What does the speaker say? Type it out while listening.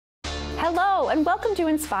Hello and welcome to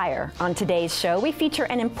Inspire. On today's show, we feature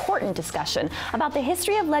an important discussion about the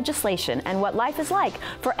history of legislation and what life is like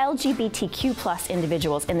for LGBTQ+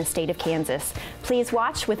 individuals in the state of Kansas. Please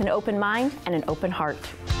watch with an open mind and an open heart.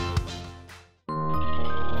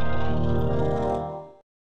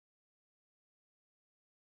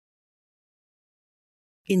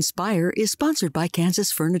 Inspire is sponsored by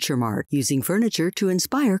Kansas Furniture Mart, using furniture to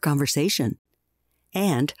inspire conversation.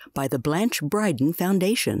 And by the Blanche Bryden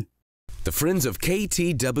Foundation. The Friends of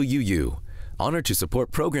KTWU, honored to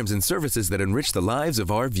support programs and services that enrich the lives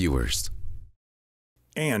of our viewers.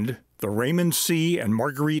 And the Raymond C. and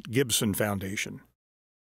Marguerite Gibson Foundation.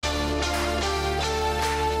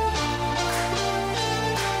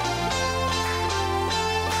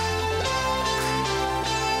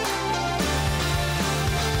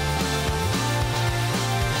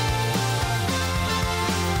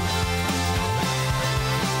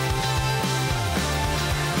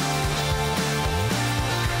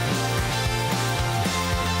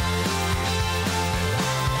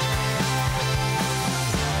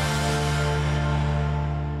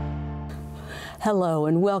 Hello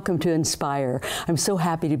and welcome to Inspire. I'm so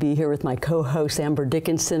happy to be here with my co-host Amber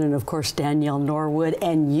Dickinson and of course Danielle Norwood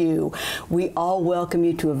and you. We all welcome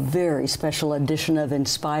you to a very special edition of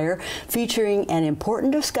Inspire, featuring an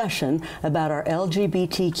important discussion about our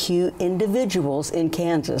LGBTQ individuals in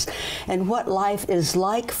Kansas and what life is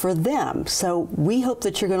like for them. So we hope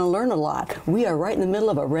that you're going to learn a lot. We are right in the middle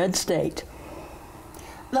of a red state.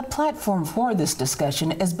 The platform for this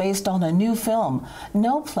discussion is based on a new film,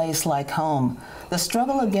 No Place Like Home, The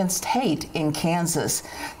Struggle Against Hate in Kansas.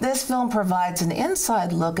 This film provides an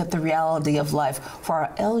inside look at the reality of life for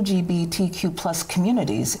our LGBTQ+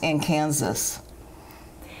 communities in Kansas.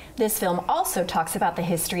 This film also talks about the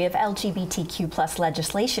history of LGBTQ+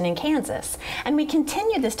 legislation in Kansas. And we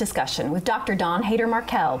continue this discussion with Dr. Don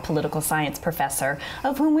Haider-Markel, political science professor,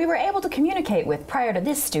 of whom we were able to communicate with prior to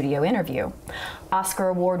this studio interview. Oscar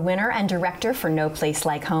Award winner and director for No Place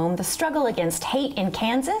Like Home, The Struggle Against Hate in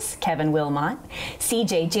Kansas, Kevin Willmott.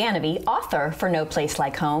 J Janovy, author for No Place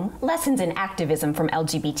Like Home, Lessons in Activism from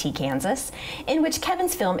LGBT Kansas, in which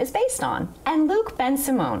Kevin's film is based on. And Luc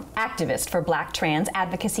Bensimon, activist for Black Trans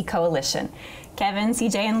Advocacy Coalition. Kevin,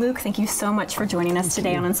 CJ, and Luke, thank you so much for joining us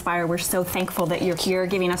today on Inspire. We're so thankful that you're here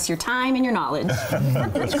giving us your time and your knowledge.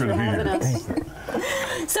 It's good to be here.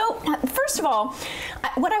 So, first of all,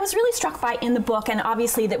 what I was really struck by in the book, and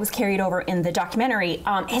obviously that was carried over in the documentary,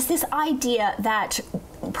 is this idea that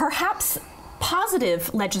perhaps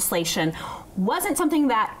positive legislation wasn't something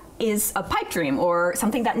that is a pipe dream or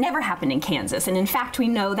something that never happened in Kansas. And in fact, we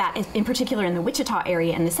know that in particular in the Wichita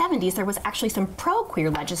area in the 70s, there was actually some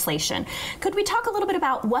pro-queer legislation. Could we talk a little bit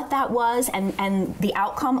about what that was and the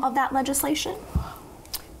outcome of that legislation?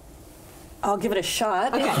 I'll give it a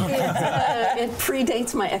shot. Okay. It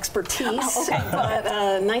predates my expertise. Oh, okay. But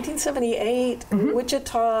 1978,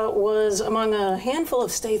 Wichita was among a handful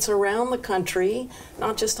of states around the country,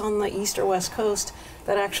 not just on the east or west coast,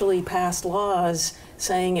 that actually passed laws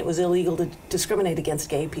saying it was illegal to discriminate against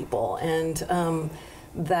gay people. And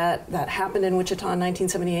that happened in Wichita in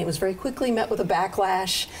 1978. It was very quickly met with a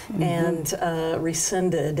backlash and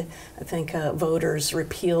rescinded. I think voters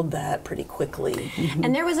repealed that pretty quickly.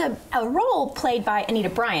 And there was a role played by Anita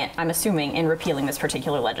Bryant, I'm assuming, in repealing this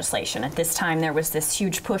particular legislation. At this time, there was this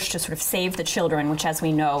huge push to sort of save the children, which, as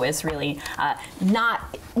we know, is really not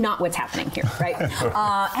what's happening here, right?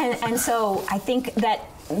 And so I think that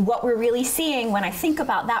what we're really seeing when I think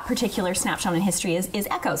about that particular snapshot in history is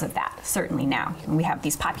echoes of that, certainly now. We have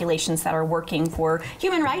these populations that are working for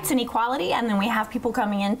human rights and equality, and then we have people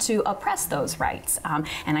coming in to oppress those rights.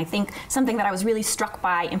 And I think something that I was really struck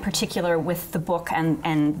by in particular with the book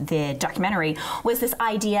and the documentary was this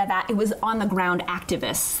idea that it was on-the-ground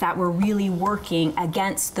activists that were really working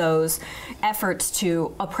against those efforts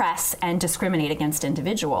to oppress and discriminate against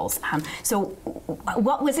individuals. So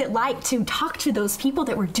what was it like to talk to those people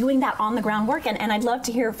that were doing that on-the-ground work? And I'd love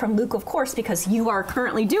to hear from Luke, of course, because you are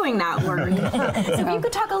currently doing that work. So if you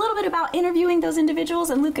could talk a little bit about interviewing those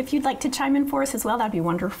individuals, and Luke, if you'd like to chime in for us as well, that'd be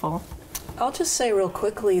wonderful. I'll just say real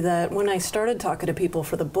quickly that when I started talking to people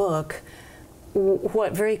for the book,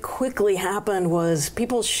 what very quickly happened was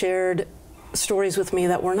people shared stories with me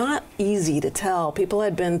that were not easy to tell. People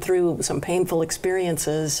had been through some painful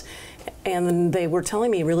experiences, and they were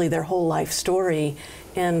telling me really their whole life story.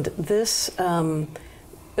 And this,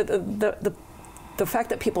 the fact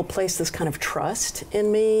that people placed this kind of trust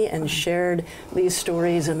in me and shared these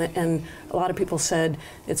stories, and a lot of people said,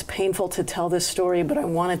 it's painful to tell this story, but I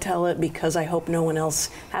want to tell it because I hope no one else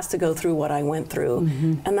has to go through what I went through.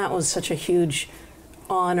 And that was such a huge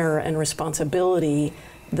honor and responsibility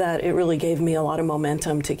that it really gave me a lot of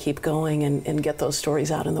momentum to keep going and get those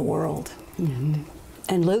stories out in the world. Mm-hmm.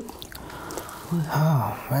 And Luke?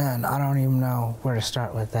 Oh man, I don't even know where to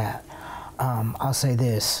start with that. I'll say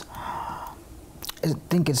this. I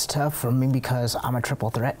think it's tough for me because I'm a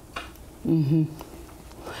triple threat. Mm-hmm.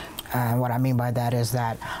 And what I mean by that is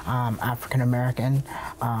that I'm African American.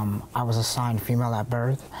 I was assigned female at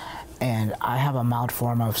birth, and I have a mild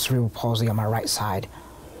form of cerebral palsy on my right side.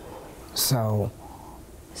 So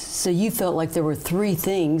you felt like there were 3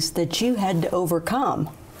 things that you had to overcome.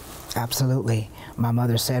 Absolutely. My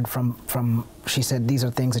mother said she said, these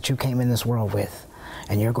are things that you came in this world with,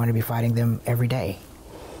 and you're going to be fighting them every day.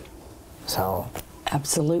 So.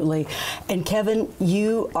 Absolutely. And Kevin,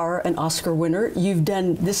 you are an Oscar winner.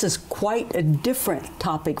 This is quite a different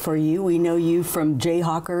topic for you. We know you from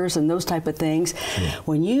Jayhawkers and those type of things. Yeah.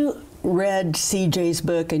 When you read CJ's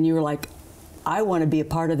book and you were like, I want to be a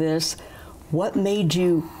part of this, what made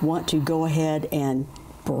you want to go ahead and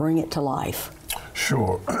bring it to life?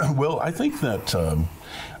 Sure. Well, I think that the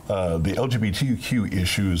LGBTQ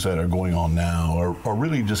issues that are going on now are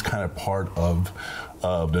really just kind of part of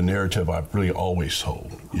the narrative I've really always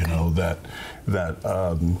told. You know, that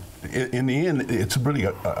in the end, it's really,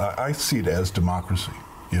 I see it as democracy.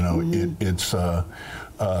 You know, it's you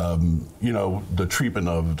know,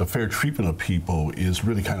 the fair treatment of people is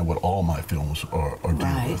really kind of what all my films are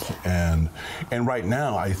dealing with. And right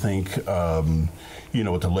now, I think, you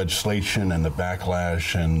know, with the legislation and the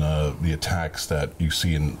backlash and the attacks that you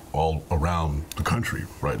see in all around the country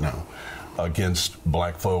right now, against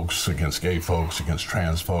black folks, against gay folks, against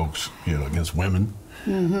trans folks, you know, against women.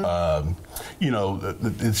 Mm-hmm. You know,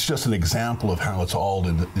 it's just an example of how it's all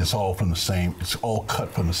from the same, it's all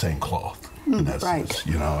cut from the same cloth. In that sense,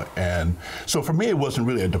 you know, and so for me it wasn't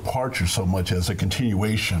really a departure so much as a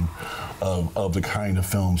continuation of the kind of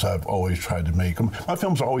films I've always tried to make. My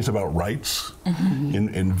films are always about rights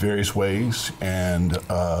in various ways, and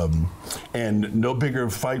no bigger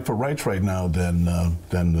fight for rights right now than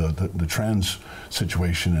the trans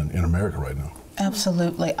situation in America right now.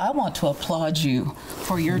 Absolutely. I want to applaud you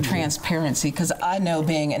for your transparency, because I know,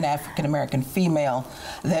 being an African American female,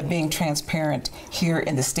 that being transparent here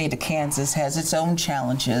in the state of Kansas has its own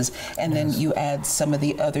challenges, and then you add some of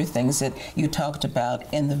the other things that you talked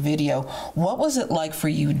about in the video. What was it like for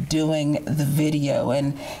you doing the video,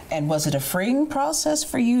 and was it a freeing process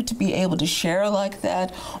for you to be able to share like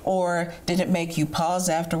that, or did it make you pause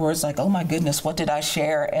afterwards like, oh my goodness, what did I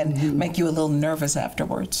share, and make you a little nervous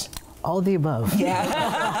afterwards? All of the above.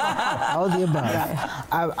 Yeah. All of the above.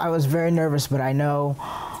 I was very nervous, but I know,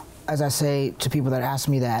 as I say to people that ask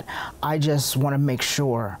me that, I just want to make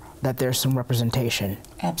sure that there's some representation.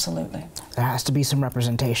 Absolutely. There has to be some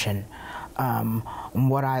representation.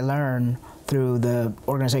 What I learned through the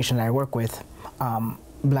organization that I work with,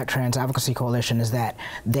 Black Trans Advocacy Coalition, is that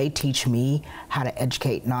they teach me how to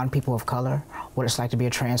educate non-people of color what it's like to be a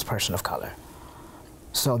trans person of color.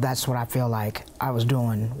 So that's what I feel like I was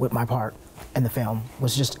doing with my part in the film,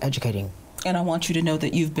 was just educating. And I want you to know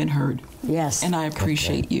that you've been heard. Yes. And I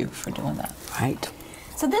appreciate you for doing that. Right.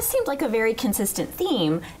 So this seemed like a very consistent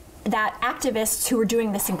theme, that activists who were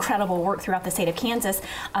doing this incredible work throughout the state of Kansas,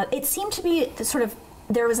 it seemed to be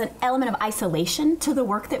there was an element of isolation to the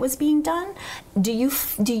work that was being done. Do you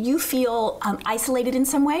feel isolated in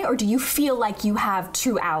some way, or do you feel like you have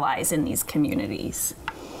true allies in these communities?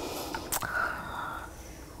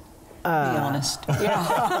 Be honest.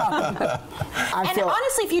 Yeah.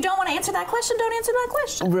 Honestly, if you don't want to answer that question, don't answer that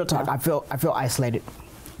question. Real talk. I feel isolated.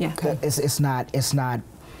 Yeah. Okay. It's not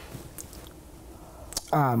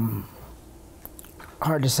hard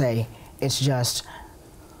to say. It's just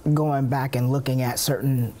going back and looking at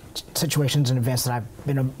certain situations and events that I've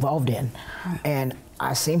been involved in, and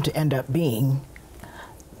I seem to end up being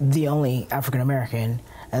the only African American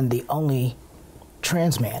and the only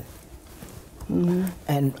trans man.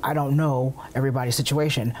 And I don't know everybody's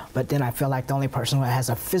situation, but then I feel like the only person that has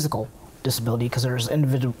a physical disability, because there's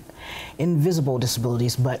invisible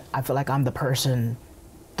disabilities, but I feel like I'm the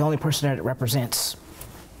only person that represents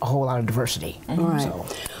a whole lot of diversity. Right. So.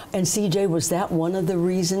 And CJ, was that one of the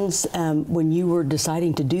reasons when you were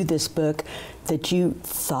deciding to do this book that you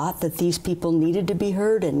thought that these people needed to be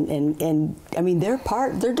heard? And I mean, they're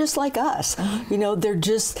just like us. You know, they're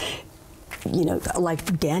just, you know,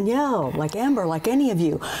 like Danielle, like Amber, like any of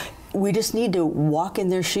you. We just need to walk in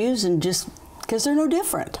their shoes, and just because they're no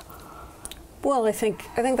different. Well, I think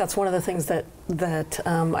that's one of the things that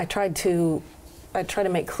I tried to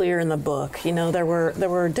make clear in the book. You know, there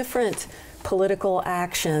were different political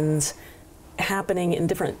actions happening in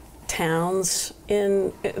different towns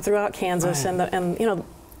throughout Kansas, and you know,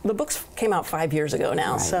 the books came out 5 years ago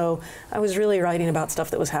now, Right. so I was really writing about stuff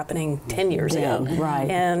that was happening 10 years ago. Right.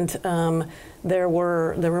 And there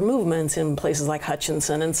were movements in places like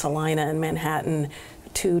Hutchinson and Salina and Manhattan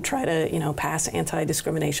to try to, pass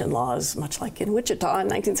anti-discrimination laws, much like in Wichita in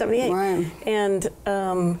 1978. Right.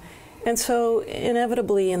 And so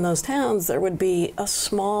inevitably in those towns there would be a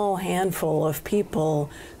small handful of people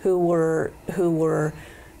who were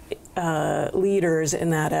leaders in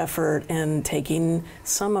that effort and taking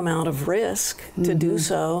some amount of risk to do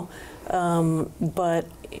so. But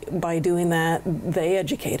by doing that, they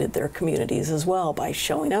educated their communities as well by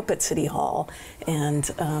showing up at City Hall and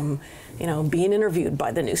being interviewed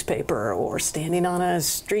by the newspaper or standing on a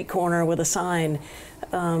street corner with a sign.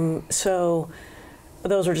 So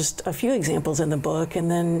those are just a few examples in the book. And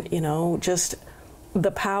then, just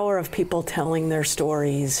the power of people telling their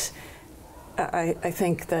stories. I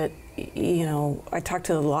think that, I talked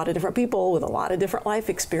to a lot of different people with a lot of different life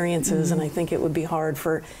experiences, and I think it would be hard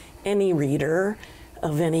for any reader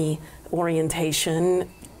of any orientation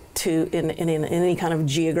to in any kind of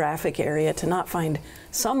geographic area to not find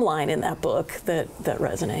some line in that book that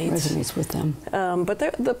resonates with them. But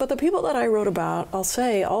the people that I wrote about, I'll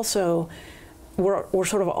say also, were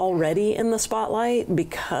sort of already in the spotlight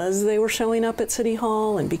because they were showing up at City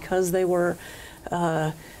Hall and because they were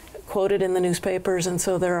quoted in the newspapers, and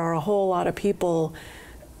so there are a whole lot of people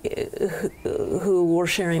who were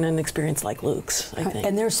sharing an experience like Luc's, I think.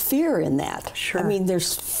 And there's fear in that. Sure. I mean,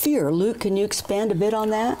 there's fear. Luc, can you expand a bit on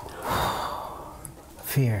that?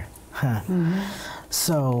 Fear, huh?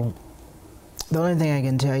 So, the only thing I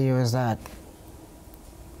can tell you is that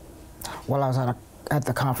while I was at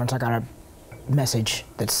the conference, I got a message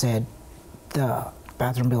that said the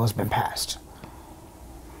bathroom bill has been passed.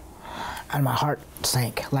 And my heart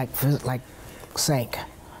sank, like sank,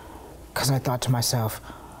 because I thought to myself,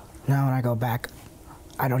 now when I go back,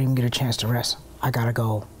 I don't even get a chance to rest. I gotta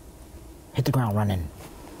go hit the ground running.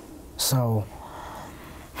 So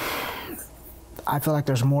I feel like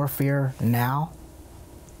there's more fear now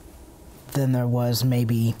than there was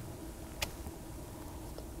maybe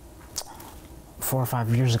 4 or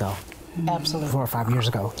 5 years ago. Absolutely. 4 or 5 years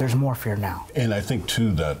ago. There's more fear now. And I think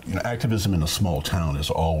too that activism in a small town is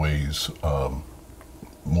always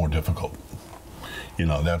more difficult.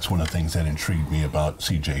 That's one of the things that intrigued me about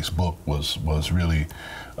CJ's book was really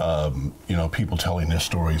people telling their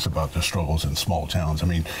stories about their struggles in small towns. I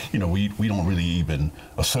mean, we don't really even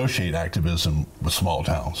associate activism with small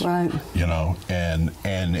towns. Right. And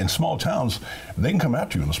in small towns, they can come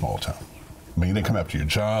after you in a small town. I mean, they come after your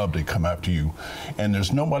job, they come after you, and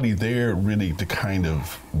there's nobody there really to kind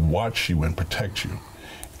of watch you and protect you.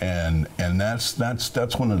 And that's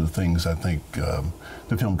one of the things I think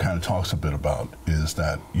the film kind of talks a bit about is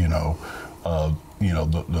that the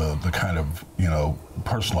kind of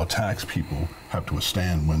personal attacks people have to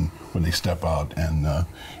withstand when they step out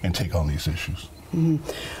and take on these issues.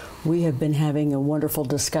 We have been having a wonderful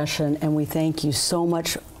discussion, and we thank you so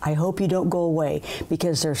much. I hope you don't go away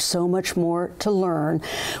because there's so much more to learn.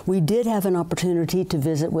 We did have an opportunity to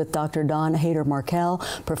visit with Dr. Don Haider-Markel,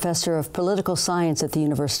 professor of political science at the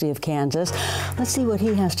University of Kansas. Let's see what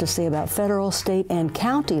he has to say about federal, state, and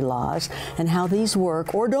county laws and how these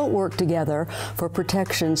work or don't work together for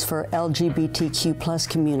protections for LGBTQ+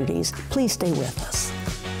 communities. Please stay with us.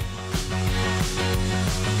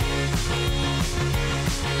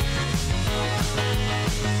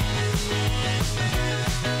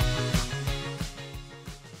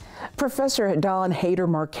 Professor Don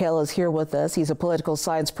Haider-Markel is here with us. He's a political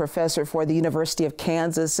science professor for the University of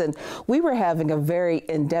Kansas, and we were having a very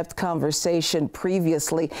in-depth conversation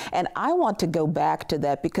previously, and I want to go back to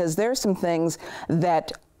that because there are some things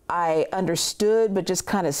that I understood but just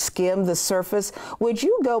kind of skimmed the surface. Would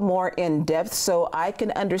you go more in depth so I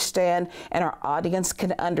can understand and our audience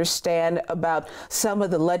can understand about some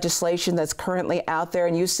of the legislation that's currently out there?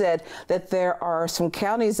 And you said that there are some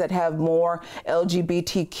counties that have more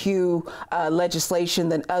LGBTQ legislation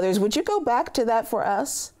than others. Would you go back to that for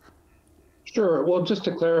us? Sure. Well, just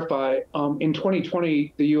to clarify, in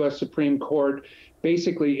 2020, the U.S. Supreme Court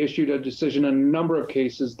basically issued a decision in a number of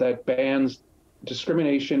cases that bans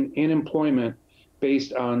discrimination in employment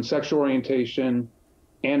based on sexual orientation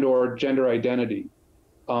and or gender identity.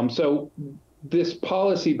 So this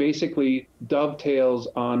policy basically dovetails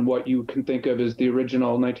on what you can think of as the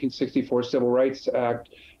original 1964 Civil Rights Act,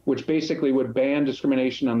 which basically would ban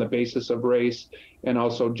discrimination on the basis of race and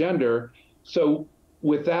also gender. So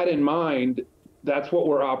with that in mind, that's what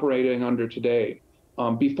we're operating under today.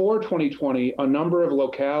 Before 2020, a number of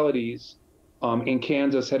localities in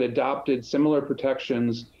Kansas had adopted similar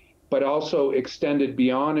protections but also extended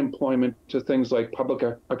beyond employment to things like public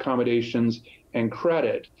accommodations and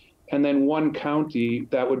credit. And then one county,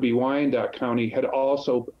 that would be Wyandotte County, had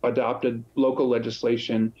also adopted local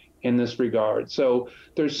legislation in this regard. So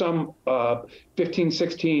there's some 15,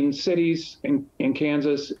 16 cities in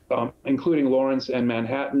Kansas, including Lawrence and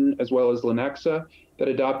Manhattan, as well as Lenexa, that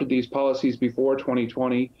adopted these policies before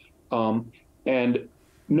 2020. And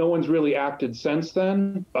no one's really acted since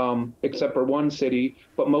then, except for one city.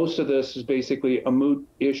 But most of this is basically a moot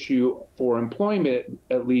issue for employment,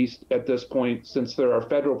 at least at this point, since there are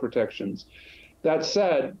federal protections. That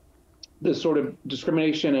said, this sort of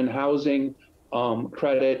discrimination in housing,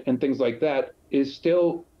 credit, and things like that is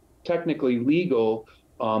still technically legal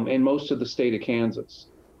in most of the state of Kansas.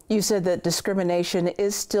 You said that discrimination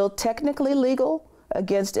is still technically legal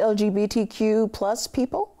against LGBTQ plus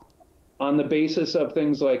people? On the basis of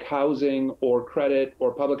things like housing or credit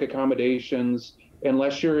or public accommodations,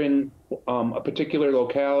 unless you're in a particular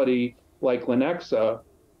locality like Lenexa,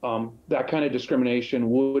 that kind of discrimination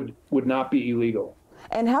would not be illegal.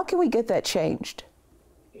 And how can we get that changed?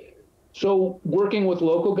 So working with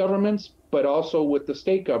local governments, but also with the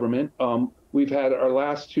state government, we've had our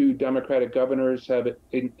last two Democratic governors have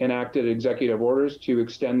enacted executive orders to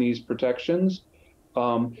extend these protections.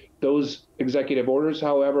 Those executive orders,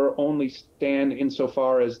 however, only stand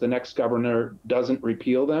insofar as the next governor doesn't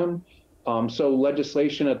repeal them. So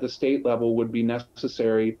legislation at the state level would be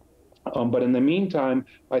necessary. But in the meantime,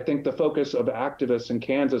 I think the focus of activists in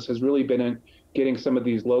Kansas has really been in getting some of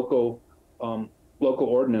these local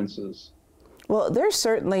ordinances. Well, there's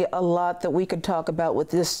certainly a lot that we could talk about with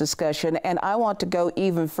this discussion, and I want to go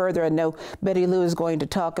even further. I know Betty Lou is going to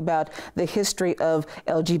talk about the history of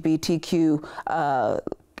LGBTQ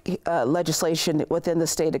legislation within the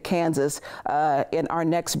state of Kansas in our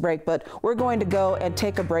next break, but we're going to go and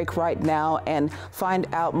take a break right now and find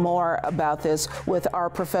out more about this with our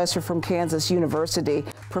professor from Kansas University,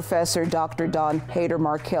 Professor Dr. Dawn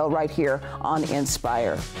Haider-Markel, right here on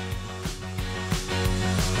Inspire.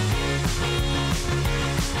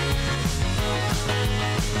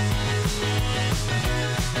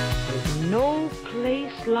 No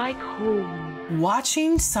place like home.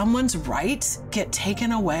 Watching someone's rights get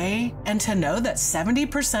taken away and to know that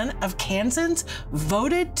 70% of Kansans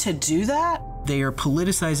voted to do that? They are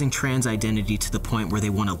politicizing trans identity to the point where they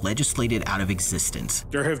want to legislate it out of existence.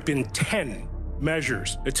 There have been 10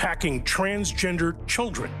 measures attacking transgender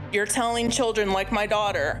children. You're telling children like my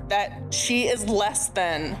daughter that she is less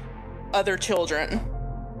than other children.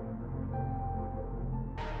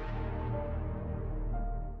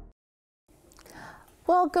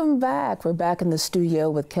 Welcome back. We're back in the studio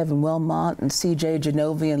with Kevin Willmott and J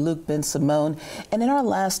Janovy and Luc Bensimon. And in our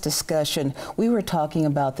last discussion, we were talking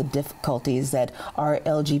about the difficulties that our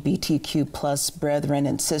LGBTQ plus brethren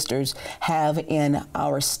and sisters have in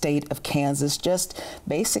our state of Kansas, just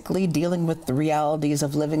basically dealing with the realities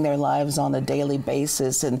of living their lives on a daily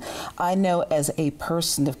basis. And I know as a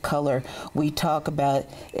person of color, we talk about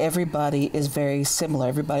everybody is very similar.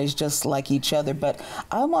 Everybody's just like each other. But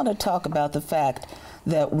I want to talk about the fact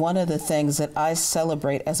that one of the things that I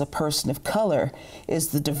celebrate as a person of color is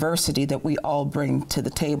the diversity that we all bring to the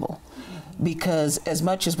table. Because as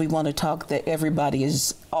much as we want to talk that everybody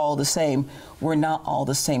is all the same, we're not all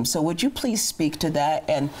the same. So would you please speak to that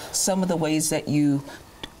and some of the ways that you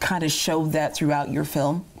kind of showed that throughout your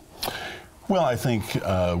film? Well, I think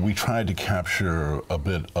we tried to capture a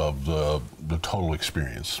bit of the total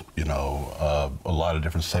experience, you know, a lot of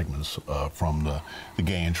different segments from the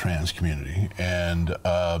gay and trans community. And,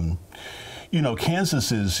 you know,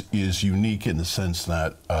 Kansas is unique in the sense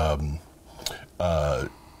that,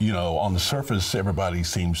 you know, on the surface, everybody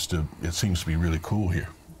seems to be really cool here,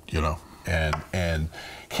 you know, and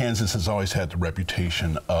Kansas has always had the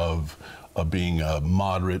reputation of being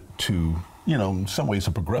moderate to, you know, in some ways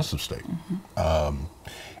a progressive state. Mm-hmm.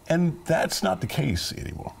 And that's not the case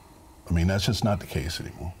anymore. I mean, that's just not the case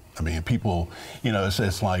anymore. I mean, people, you know,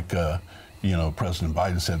 it's like, you know, President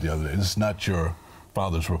Biden said the other day, this is not your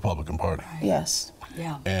father's Republican Party. Yes.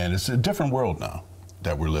 Yeah. And it's a different world now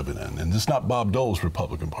that we're living in. And it's not Bob Dole's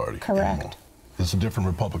Republican Party anymore. It's a different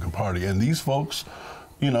Republican Party. And these folks,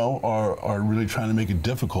 you know, are really trying to make it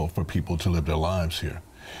difficult for people to live their lives here.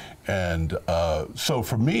 And so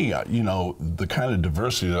for me, you know, the kind of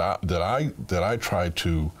diversity that I try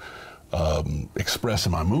to express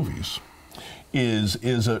in my movies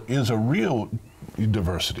is a real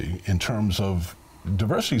diversity in terms of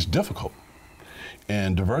diversity is difficult,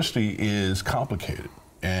 and diversity is complicated,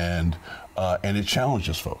 and it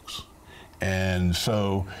challenges folks, and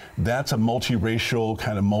so that's a multiracial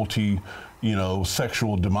kind of you know,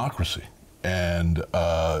 sexual democracy. and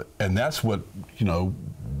that's what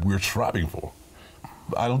we're striving for.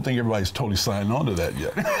 I don't think everybody's totally signed on to that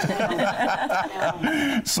yet.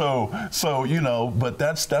 So but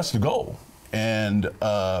that's the goal. And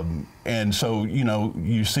so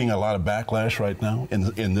you're seeing a lot of backlash right now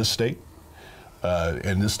in this state.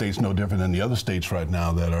 And this state's no different than the other states right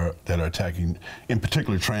now that are attacking, in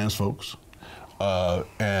particular, trans folks.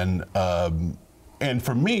 And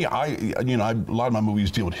for me, a lot of my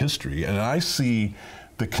movies deal with history, and I see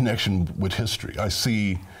the connection with history. I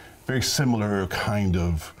see very similar kind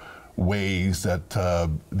of ways that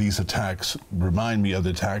these attacks remind me of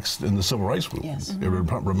the attacks in the Civil Rights Movement. Yes. It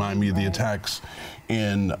remind me of the attacks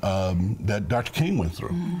in that Dr. King went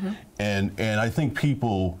through. And I think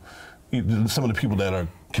people, some of the people that are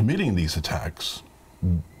committing these attacks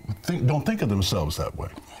don't think of themselves that way.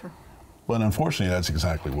 Sure. But unfortunately, that's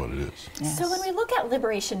exactly what it is. Yes. So when we look at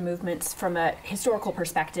liberation movements from a historical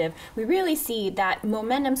perspective, we really see that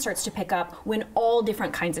momentum starts to pick up when all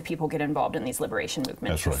different kinds of people get involved in these liberation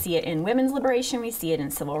movements. That's right. We see it in women's liberation, we see it in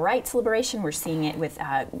civil rights liberation, we're seeing it with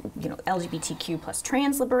LGBTQ plus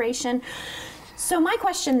trans liberation. So my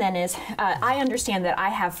question then is, I understand that I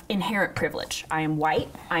have inherent privilege. I am white,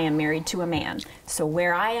 I am married to a man. So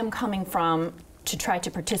where I am coming from to try to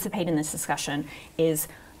participate in this discussion is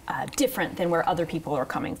different than where other people are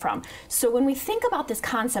coming from. So when we think about this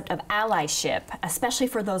concept of allyship, especially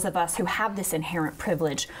for those of us who have this inherent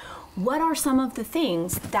privilege, what are some of the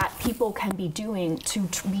things that people can be doing to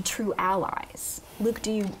be true allies? Luc,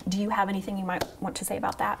 do you have anything you might want to say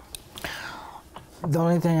about that? The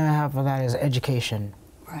only thing I have for that is education.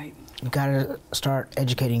 Right. You got to start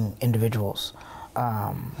educating individuals.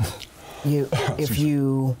 If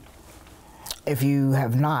you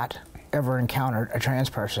have not ever encountered a trans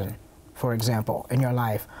person, for example, in your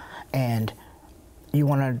life, and you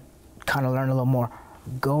want to kind of learn a little more,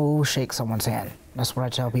 go shake someone's hand. That's what I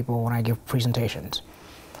tell people when I give presentations.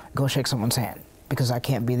 Go shake someone's hand, because I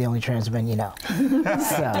can't be the only trans man you know.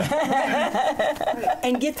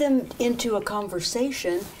 And get them into a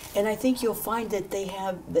conversation, and I think you'll find that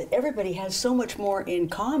everybody has so much more in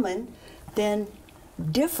common than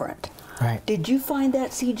different. Right. Did you find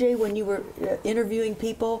that, CJ, when you were interviewing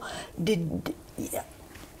people?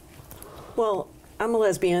 Well, I'm a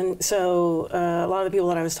lesbian, so a lot of the people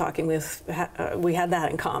that I was talking with, we had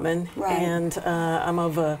that in common. Right. And I'm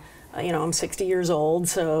of I'm 60 years old,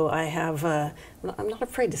 so I have, I'm not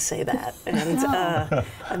afraid to say that. And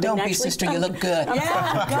don't be, sister, you look good.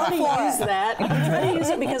 I'm trying to use that. I'm trying to use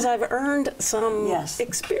it because I've earned some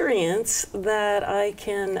experience that I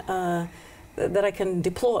can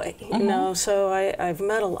deploy. So I've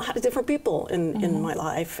met a lot of different people in my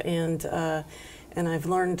life, and I've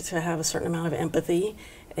learned to have a certain amount of empathy.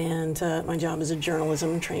 And my job as a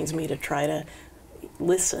journalism trains me to try to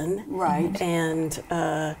listen,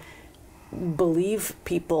 and believe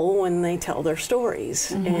people when they tell their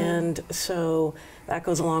stories. And so that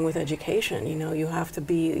goes along with education. You have to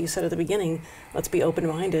be, you said at the beginning, let's be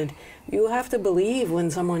open-minded. You have to believe when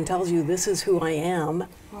someone tells you, this is who I am,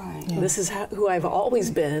 this is who I've always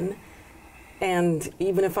been, and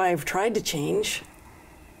even if I've tried to change,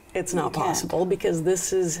 it's not possible, because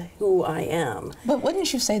this is who I am. But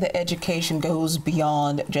wouldn't you say that education goes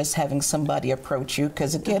beyond just having somebody approach you?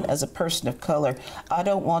 Because again, as a person of color, I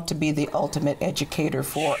don't want to be the ultimate educator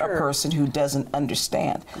for a person who doesn't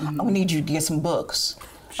understand. I'm gonna need you to get some books.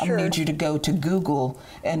 I'm gonna need you to go to Google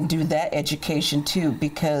and do that education too,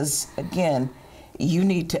 because again, you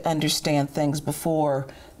need to understand things before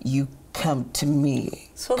you come to me.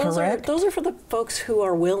 So those are for the folks who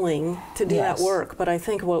are willing to do that work. But I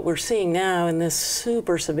think what we're seeing now in this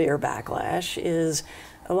super severe backlash is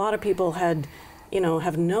a lot of people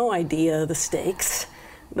have no idea the stakes.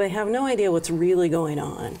 They have no idea what's really going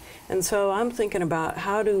on. And so I'm thinking about,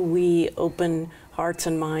 how do we open hearts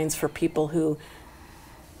and minds for people who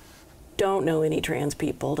don't know any trans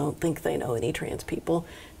people, don't think they know any trans people,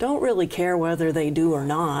 don't really care whether they do or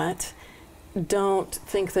not, don't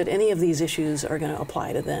think that any of these issues are going to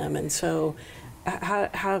apply to them. And so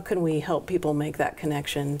how can we help people make that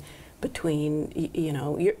connection between,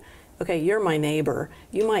 you're my neighbor.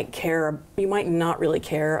 You might not really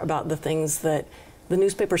care about the things the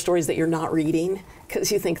newspaper stories that you're not reading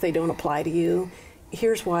because you think they don't apply to you.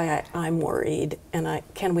 Here's why I'm worried, and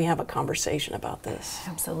can we have a conversation about this?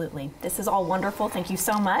 Absolutely. This is all wonderful. Thank you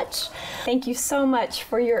so much. Thank you so much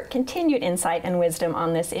for your continued insight and wisdom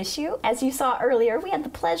on this issue. As you saw earlier, we had the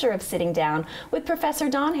pleasure of sitting down with Professor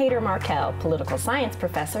Don Haider-Markel, political science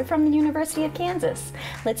professor from the University of Kansas.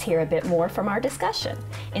 Let's hear a bit more from our discussion.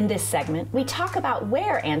 In this segment, we talk about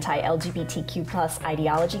where anti-LGBTQ+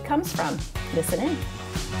 ideology comes from. Listen in.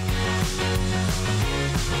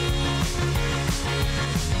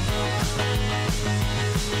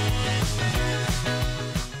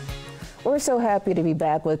 We're so happy to be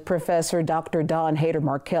back with Professor Dr. Dawn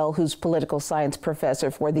Haider-Markel, who's political science professor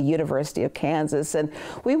for the University of Kansas. And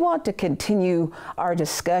we want to continue our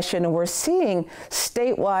discussion. And we're seeing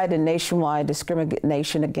statewide and nationwide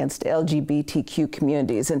discrimination against LGBTQ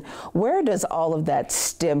communities. And where does all of that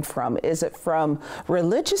stem from? Is it from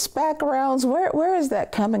religious backgrounds? Where is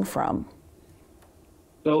that coming from?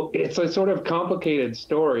 So it's a sort of complicated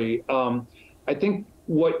story. I think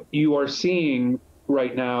what you are seeing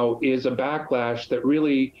right now is a backlash that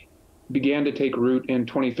really began to take root in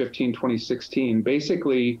 2015, 2016.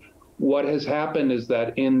 Basically, what has happened is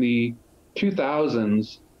that in the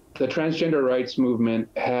 2000s, the transgender rights movement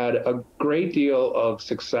had a great deal of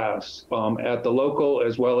success at the local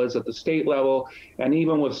as well as at the state level, and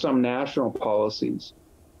even with some national policies,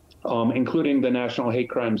 including the National Hate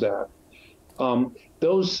Crimes Act.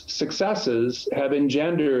 Those successes have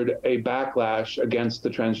engendered a backlash against the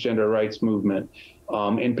transgender rights movement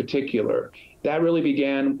in particular. That really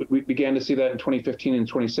we began to see that in 2015 and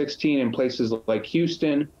 2016 in places like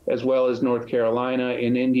Houston, as well as North Carolina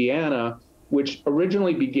and Indiana, which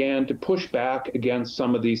originally began to push back against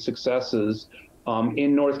some of these successes.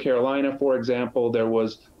 In North Carolina, for example, there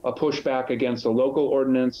was a pushback against a local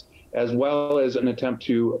ordinance, as well as an attempt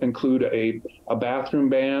to include a bathroom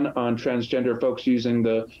ban on transgender folks using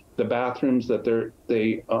the bathrooms that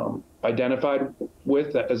they identified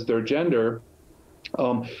with as their gender.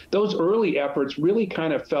 Those early efforts really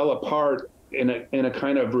kind of fell apart in a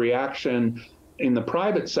kind of reaction in the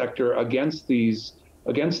private sector against these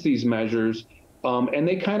measures, and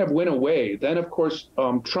they kind of went away. Then, of course,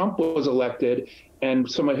 Trump was elected, and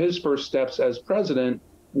some of his first steps as president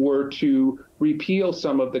were to repeal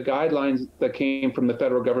some of the guidelines that came from the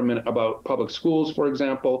federal government about public schools, for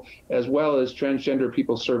example, as well as transgender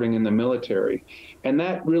people serving in the military. And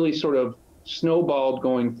that really sort of snowballed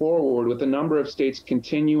going forward, with a number of states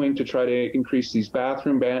continuing to try to increase these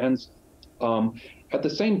bathroom bans. At the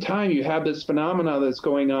same time, you have this phenomena that's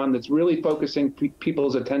going on that's really focusing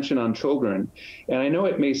people's attention on children. And I know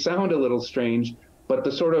it may sound a little strange, but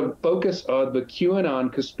the sort of focus of the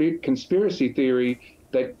QAnon conspiracy theory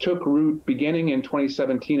that took root beginning in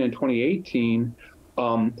 2017 and 2018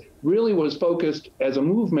 really was focused as a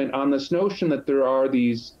movement on this notion that there are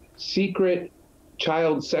these secret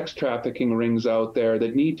child sex trafficking rings out there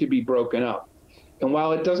that need to be broken up. And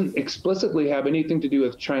while it doesn't explicitly have anything to do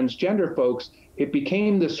with transgender folks, it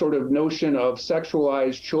became this sort of notion of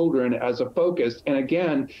sexualized children as a focus. And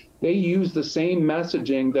again, they use the same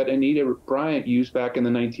messaging that Anita Bryant used back in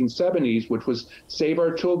the 1970s, which was save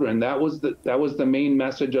our children. That was the main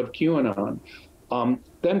message of QAnon.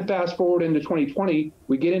 Then fast forward into 2020,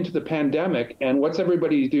 we get into the pandemic, and what's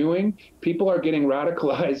everybody doing? People are getting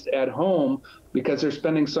radicalized at home because they're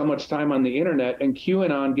spending so much time on the internet, and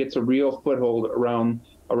QAnon gets a real foothold around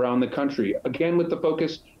the country. Again, with the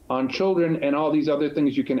focus on children and all these other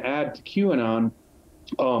things you can add to QAnon.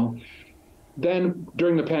 Then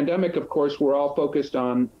during the pandemic, of course, we're all focused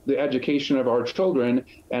on the education of our children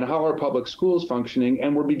and how our public schools functioning,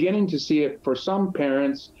 and we're beginning to see it for some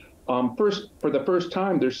parents. For the first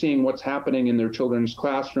time, they're seeing what's happening in their children's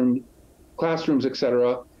classrooms, et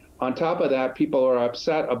cetera. On top of that, people are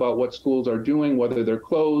upset about what schools are doing, whether they're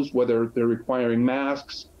closed, whether they're requiring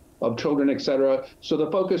masks of children, et cetera. So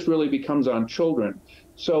the focus really becomes on children.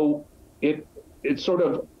 So it's sort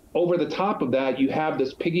of over the top of that, you have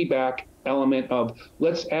this piggyback element of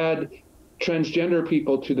let's add transgender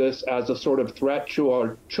people to this as a sort of threat to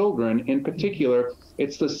our children. In particular,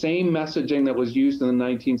 it's the same messaging that was used in the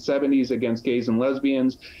 1970s against gays and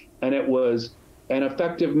lesbians, and it was an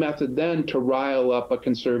effective method then to rile up a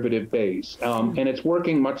conservative base. And it's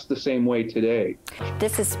working much the same way today.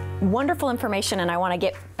 This is wonderful information, and I want to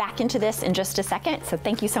get back into this in just a second. So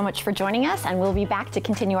thank you so much for joining us, and we'll be back to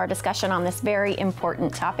continue our discussion on this very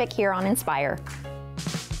important topic here on Inspire.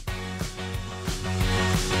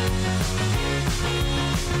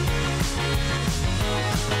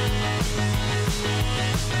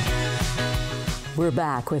 We're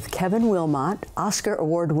back with Kevin Willmott, Oscar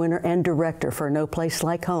Award winner and director for No Place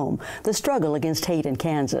Like Home, The Struggle Against Hate in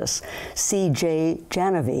Kansas. J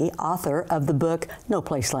Janovy, author of the book No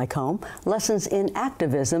Place Like Home, Lessons in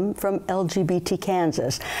Activism from LGBT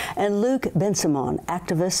Kansas. And Luc Bensimon,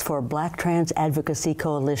 activist for Black Trans Advocacy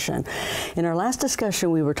Coalition. In our last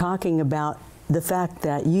discussion, we were talking about the fact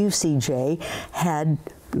that you, CJ, had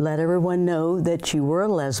let everyone know that you were a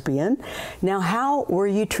lesbian. Now, how were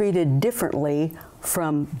you treated differently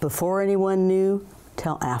from before anyone knew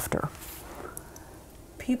till after?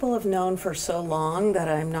 people have known for so long that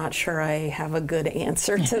I'm not sure I have a good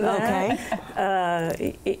answer to that.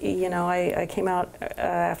 Okay. You know, I came out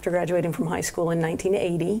after graduating from high school in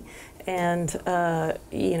 1980, and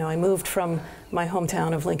you know, I moved from my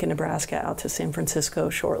hometown of Lincoln, Nebraska, out to San Francisco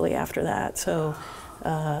shortly after that. So.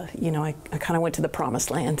 You know, I kind of went to the promised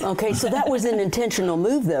land. Okay, so that was an intentional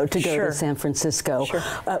move, though, to go to San Francisco. Sure.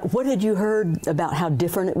 What had you heard about how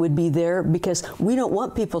different it would be there? Because we don't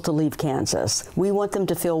want people to leave Kansas. We want them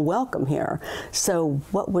to feel welcome here. So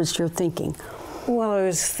what was your thinking? Well, I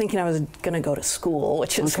was thinking I was going to go to school,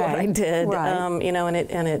 which is what I did. Right. You know, and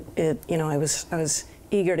it you know, I was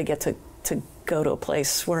eager to get to go to a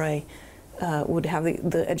place where I would have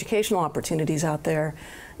the educational opportunities out there.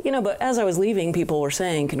 You know, but as I was leaving, people were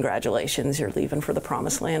saying, congratulations, you're leaving for the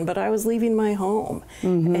promised land, but I was leaving my home.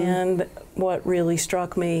 And what really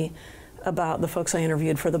struck me about the folks I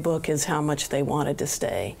interviewed for the book is how much they wanted to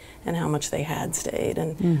stay and how much they had stayed.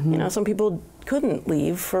 And, you know, some people couldn't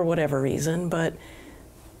leave for whatever reason, but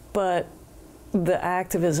the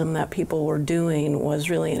activism that people were doing was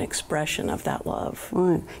really an expression of that love.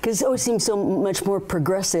 Right, because it always seems so much more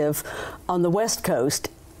progressive on the West Coast.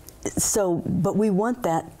 So, but we want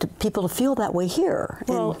people to feel that way here.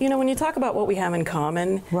 Well, you know, when you talk about what we have in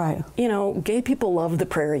common, right? You know, gay people love the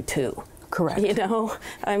prairie too. Correct. You know,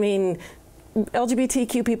 I mean,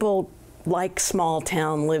 LGBTQ people like small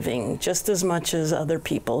town living just as much as other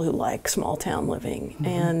people who like small town living,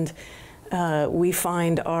 and we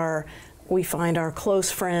find our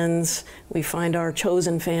close friends, we find our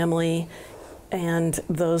chosen family, and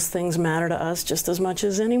those things matter to us just as much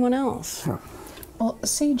as anyone else. Sure. Well,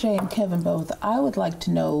 CJ and Kevin both, I would like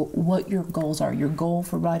to know what your goals are. Your goal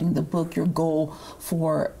for writing the book, your goal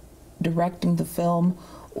for directing the film.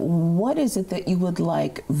 What is it that you would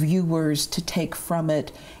like viewers to take from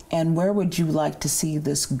it, and where would you like to see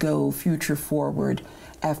this go future forward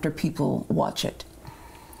after people watch it?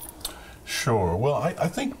 Sure. Well, I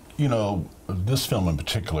think, you know, this film in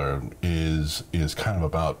particular is kind of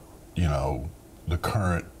about, you know, the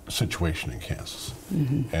current situation in Kansas,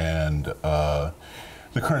 and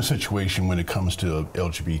the current situation when it comes to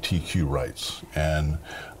LGBTQ rights, and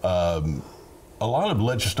a lot of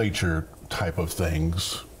legislature type of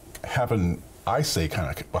things happen, I say, kind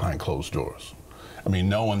of behind closed doors. I mean,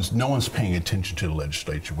 no one's paying attention to the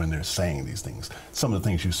legislature when they're saying these things. Some of the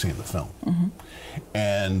things you see in the film,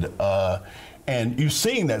 and you're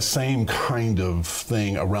seeing that same kind of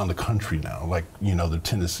thing around the country now. Like, you know, the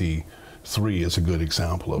Tennessee 3 is a good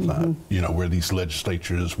example of that. You know, where these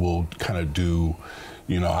legislatures will kind of do,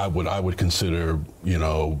 you know, I would consider, you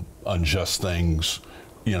know, unjust things,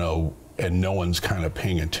 you know, and no one's kind of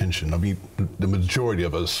paying attention. I mean, the majority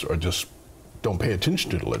of us are just don't pay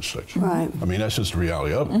attention to the legislature. Right. I mean, that's just the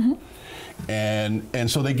reality of it.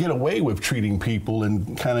 And so they get away with treating people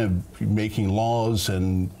and kind of making laws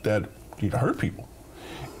and that hurt people,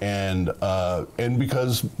 and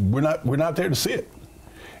because we're not there to see it.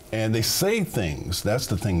 And they say things. That's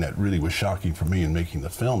the thing that really was shocking for me in making the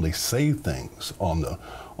film. They say things on the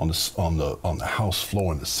House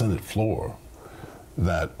floor and the Senate floor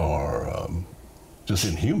that are just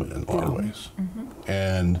inhuman in a lot of ways.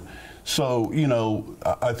 And so, you know,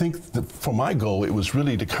 I think for my goal, it was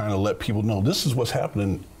really to kind of let people know this is what's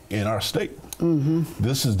happening in our state.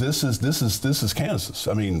 This is Kansas.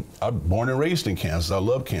 I mean, I'm born and raised in Kansas. I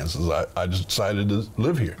love Kansas. I just decided to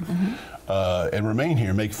live here. And remain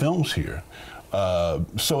here, make films here.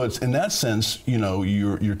 So it's in that sense, you know,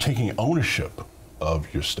 you're taking ownership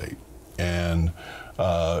of your state, and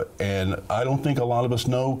I don't think a lot of us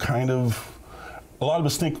know. A lot of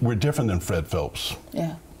us think we're different than Fred Phelps.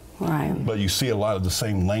 Yeah, right. But you see a lot of the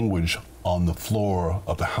same language on the floor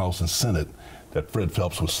of the House and Senate that Fred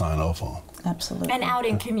Phelps would sign off on. Absolutely. And out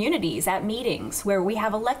in communities, at meetings, where we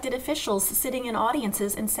have elected officials sitting in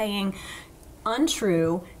audiences and saying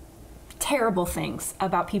untrue, terrible things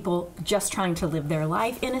about people just trying to live their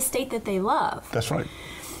life in a state that they love. That's right.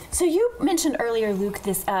 So you mentioned earlier, Luc,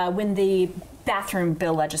 this when the bathroom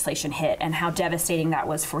bill legislation hit and how devastating that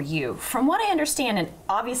was for you. From what I understand, and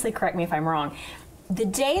obviously correct me if I'm wrong, the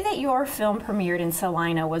day that your film premiered in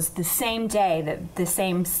Salina was the same day that the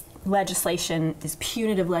same legislation, this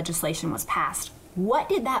punitive legislation, was passed. What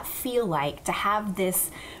did that feel like to have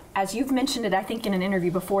this, as you've mentioned it, I think in an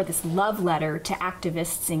interview before, this love letter to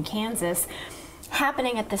activists in Kansas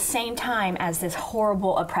happening at the same time as this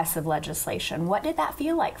horrible oppressive legislation? What did that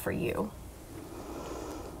feel like for you?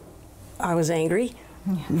 I was angry.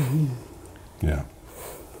 Yeah.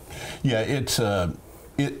 Yeah, it's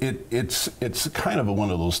kind of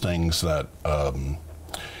one of those things that,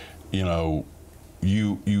 you know,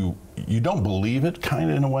 you don't believe it, kind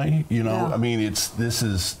of, in a way, you know. Yeah. I mean, this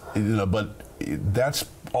is, you know, but that's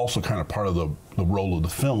also kind of part of the role of the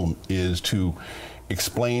film, is to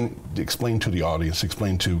explain to the audience,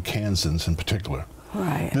 explain to Kansans in particular,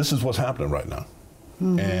 right, this is what's happening right now.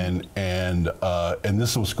 Mm-hmm. And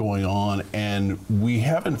this is what's going on, and we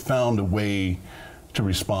haven't found a way to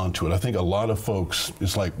respond to it. I think a lot of folks,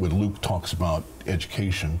 it's like when Luc talks about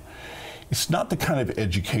education, it's not the kind of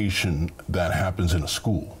education that happens in a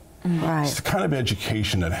school. Right. It's the kind of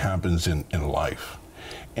education that happens in life.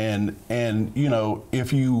 And you know,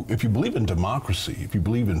 if you believe in democracy, if you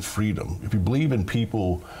believe in freedom, if you believe in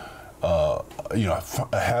people, you know,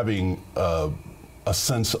 having a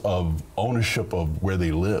sense of ownership of where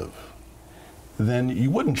they live, then you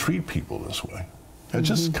wouldn't treat people this way. It's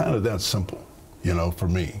just kind of that simple, you know, for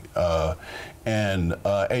me. And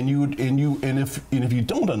if you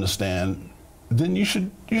don't understand, then you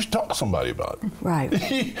should talk to somebody about it. Right.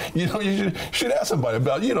 You know, you should ask somebody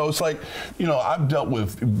about it. You know, it's like, you know,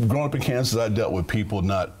 growing up in Kansas, I dealt with people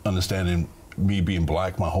not understanding me being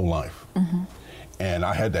black my whole life. Mm-hmm. And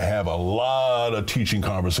I had to have a lot of teaching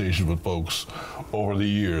conversations with folks over the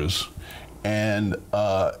years. And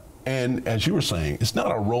as you were saying, it's not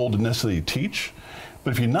our role to necessarily teach,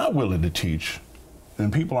 but if you're not willing to teach,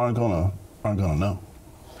 then people aren't gonna know.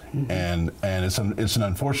 Mm-hmm. And it's an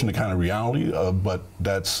unfortunate kind of reality, but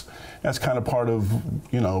that's kind of part of,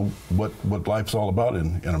 you know, what life's all about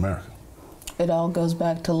in America. It all goes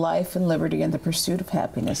back to life and liberty and the pursuit of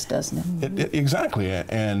happiness, doesn't it? Exactly.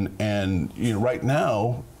 And you know, right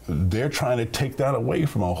now they're trying to take that away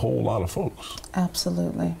from a whole lot of folks.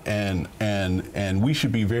 Absolutely. And we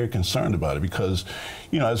should be very concerned about it, because,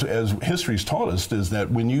 you know, as history's taught us, is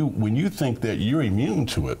that when you think that you're immune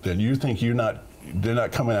to it, that you think they're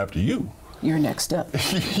not coming after you, you're next up.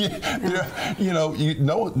 You know,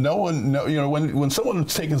 no one, you know, when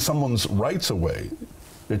someone's taking someone's rights away,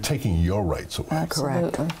 they're taking your rights away.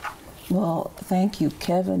 Absolutely. Correct. Well, thank you,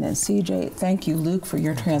 Kevin and CJ. Thank you, Luc, for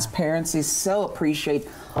your transparency. So appreciate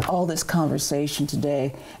all this conversation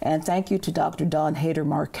today. And thank you to Dr. Dawn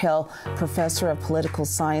Haider-Markel, Professor of Political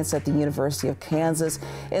Science at the University of Kansas.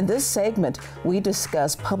 In this segment, we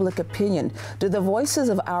discuss public opinion. Do the voices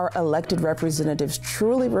of our elected representatives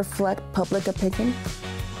truly reflect public opinion?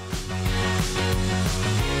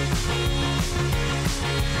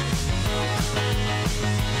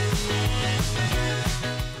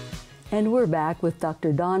 And we're back with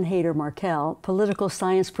Dr. Dawn Haider-Markel, political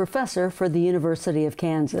science professor for the University of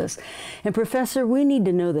Kansas. And Professor, we need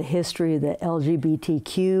to know the history of the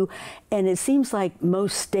LGBTQ, and it seems like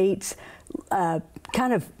most states kind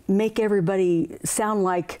of make everybody sound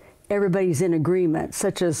like everybody's in agreement,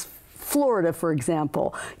 such as Florida, for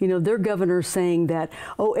example. You know, their governor's saying that,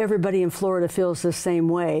 oh, everybody in Florida feels the same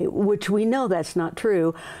way, which we know that's not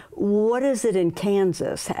true. What is it in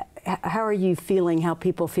Kansas? How are you feeling, how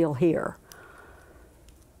people feel here?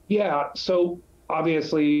 Yeah, so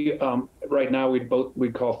obviously, right now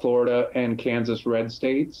we'd call Florida and Kansas red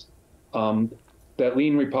states. That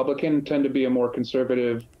lean Republican tend to be a more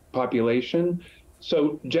conservative population.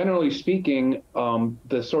 So generally speaking,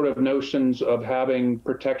 the sort of notions of having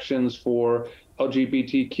protections for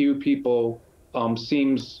LGBTQ people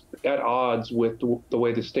seems at odds with the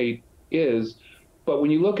way the state is. But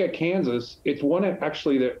when you look at Kansas, it's one of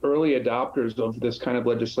actually the early adopters of this kind of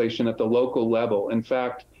legislation at the local level. In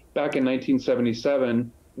fact, back in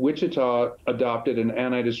 1977, Wichita adopted an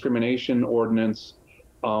anti-discrimination ordinance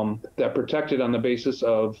that protected on the basis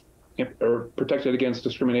of, or protected against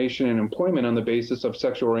discrimination in employment on the basis of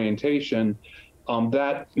sexual orientation.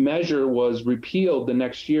 That measure was repealed the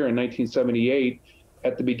next year in 1978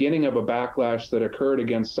 at the beginning of a backlash that occurred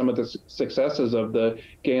against some of the successes of the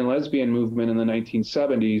gay and lesbian movement in the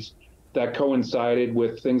 1970s that coincided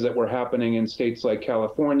with things that were happening in states like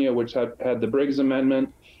California, which had the Briggs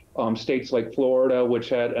Amendment, states like Florida, which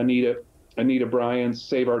had Anita Bryant's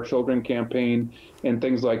Save Our Children campaign and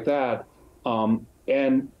things like that.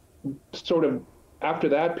 And sort of after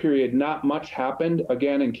that period, not much happened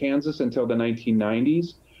again in Kansas until the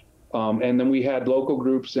 1990s. And then we had local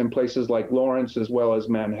groups in places like Lawrence as well as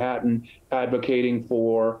Manhattan advocating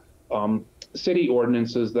for city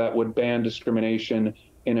ordinances that would ban discrimination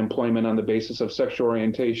in employment on the basis of sexual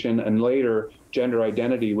orientation, and later gender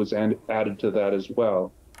identity was added to that as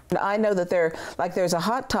well. I know that there's a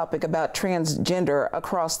hot topic about transgender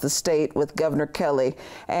across the state with Governor Kelly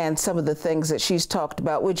and some of the things that she's talked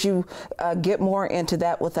about. Would you get more into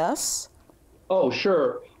that with us? Oh,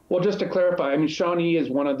 sure. Well, just to clarify, I mean, Shawnee is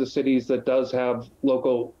one of the cities that does have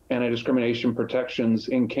local anti-discrimination protections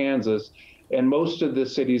in Kansas. And most of the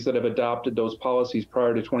cities that have adopted those policies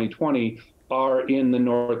prior to 2020 are in the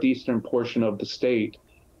northeastern portion of the state.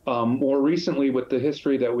 More recently, with the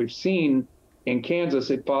history that we've seen in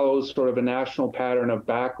Kansas, it follows sort of a national pattern of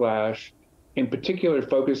backlash, in particular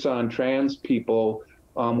focus on trans people,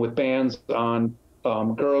 with bans on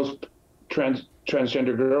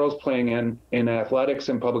transgender girls playing in athletics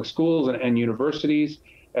in public schools and universities,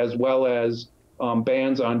 as well as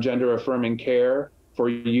bans on gender-affirming care for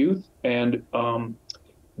youth and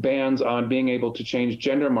bans on being able to change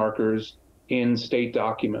gender markers in state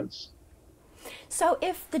documents. So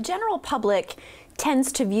if the general public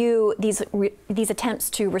tends to view these attempts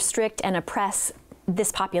to restrict and oppress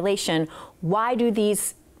this population, why do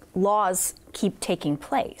these laws keep taking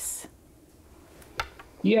place?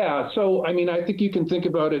 Yeah, so I mean, I think you can think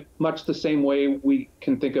about it much the same way we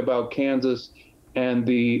can think about Kansas and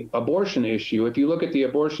the abortion issue. If you look at the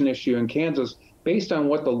abortion issue in Kansas, based on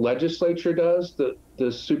what the legislature does, the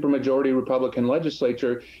supermajority Republican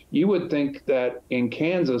legislature, you would think that in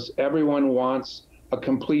Kansas, everyone wants a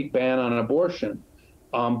complete ban on abortion.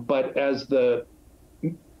 But as the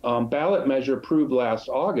ballot measure proved last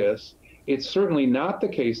August, it's certainly not the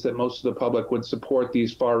case that most of the public would support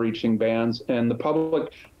these far-reaching bans, and the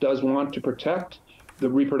public does want to protect the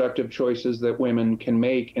reproductive choices that women can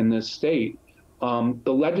make in this state.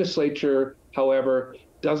 The legislature, however,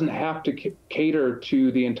 doesn't have to cater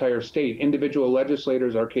to the entire state. Individual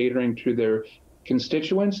legislators are catering to their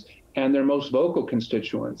constituents and their most vocal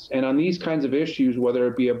constituents. And on these kinds of issues, whether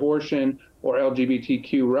it be abortion or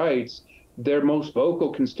LGBTQ rights, their most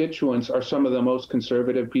vocal constituents are some of the most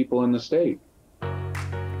conservative people in the state.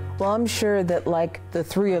 Well, I'm sure that like the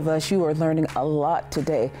three of us, you are learning a lot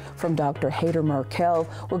today from Dr. Haider-Markel.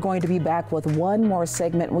 We're going to be back with one more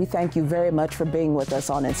segment. We thank you very much for being with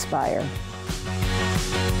us on Inspire.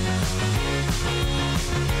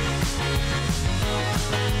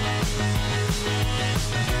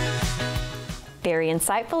 Very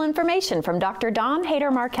insightful information from Dr. Don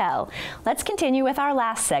Haider-Markel. Let's continue with our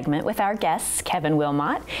last segment with our guests, Kevin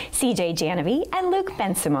Willmott, J Janovy, and Luc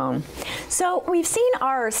Bensimon. So we've seen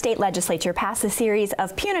our state legislature pass a series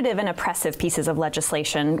of punitive and oppressive pieces of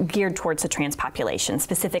legislation geared towards the trans population,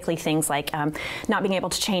 specifically things like not being able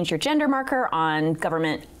to change your gender marker on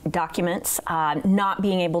government documents, not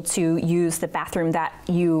being able to use the bathroom that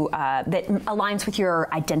that aligns with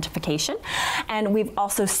your identification. And we've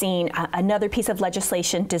also seen another piece of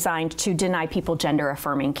legislation designed to deny people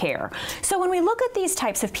gender-affirming care. So when we look at these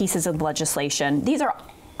types of pieces of legislation, these are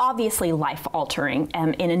obviously life-altering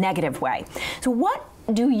in a negative way. So what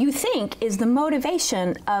do you think is the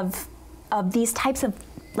motivation of these types of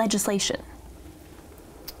legislation?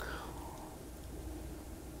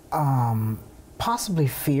 Possibly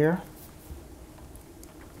fear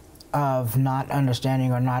of not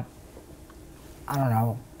understanding or not, I don't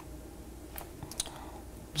know,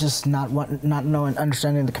 just not knowing,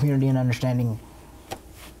 understanding the community and understanding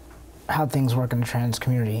how things work in the trans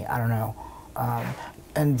community. I don't know.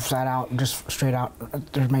 And flat out, just straight out,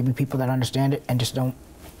 there may be people that understand it and just are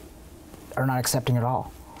not accepting at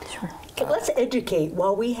all. Sure. Okay, let's educate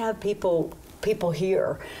while we have people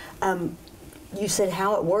here. You said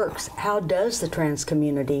how it works. How does the trans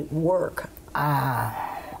community work?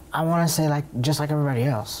 I want to say just like everybody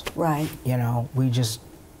else. Right. You know, we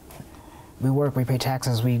work, we pay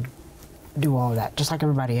taxes, we do all of that, just like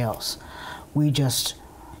everybody else. We just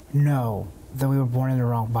know that we were born in the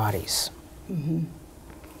wrong bodies. Mm-hmm.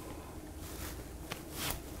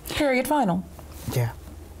 Period, final. Yeah.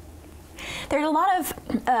 There's a lot of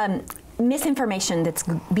misinformation that's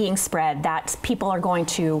being spread that people are going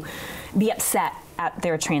to be upset at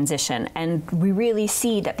their transition. And we really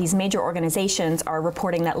see that these major organizations are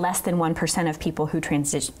reporting that less than 1% of people who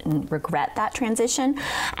transition regret that transition.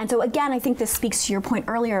 And so again, I think this speaks to your point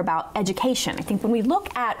earlier about education. I think when we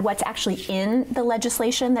look at what's actually in the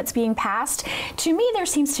legislation that's being passed, to me there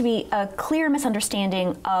seems to be a clear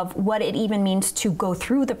misunderstanding of what it even means to go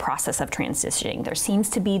through the process of transitioning. There seems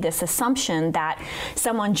to be this assumption that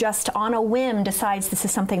someone just on a whim decides this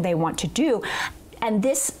is something they want to do. And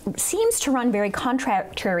this seems to run very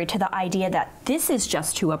contrary to the idea that this is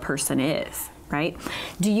just who a person is, right?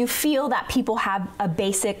 Do you feel that people have a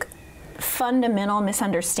basic fundamental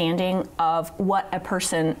misunderstanding of what a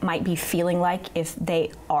person might be feeling like if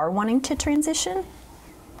they are wanting to transition?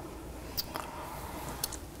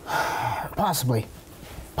 Possibly.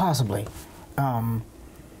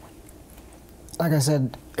 Like I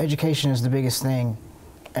said, education is the biggest thing.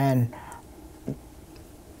 And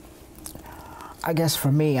I guess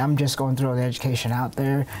for me, I'm just going through the education out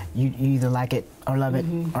there. You either like it or love it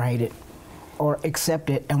or hate it or accept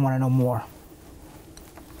it and want to know more.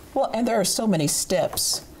 Well, and there are so many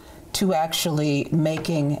steps to actually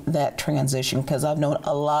making that transition? Because I've known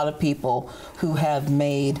a lot of people who have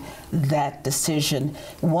made that decision.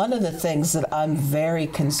 One of the things that I'm very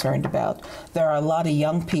concerned about, there are a lot of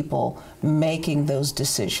young people making those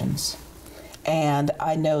decisions. And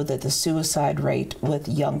I know that the suicide rate with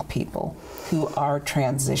young people who are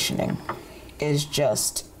transitioning is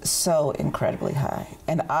just so incredibly high.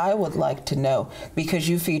 And I would like to know, because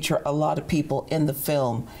you feature a lot of people in the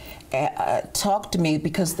film, talk to me,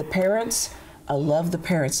 because the parents, I love the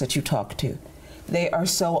parents that you talk to. They are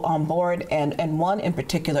so on board, and one in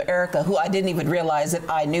particular, Erica, who I didn't even realize that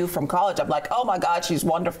I knew from college. I'm like, oh my God, she's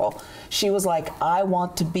wonderful. She was like, I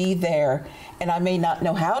want to be there, and I may not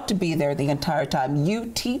know how to be there the entire time.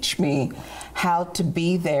 You teach me how to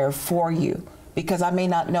be there for you, because I may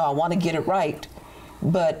not know, I want to get it right,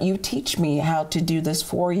 but you teach me how to do this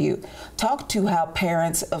for you. Talk to how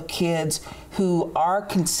parents of kids who are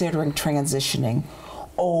considering transitioning,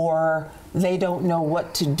 or they don't know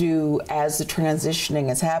what to do as the transitioning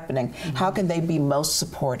is happening, how can they be most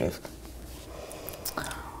supportive?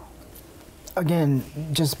 Again,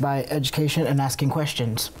 just by education and asking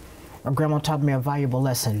questions. My grandma taught me a valuable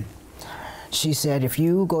lesson. She said, if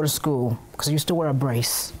you go to school, because I used to wear a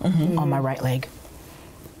brace on my right leg,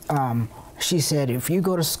 she said, if you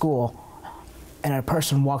go to school and a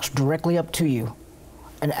person walks directly up to you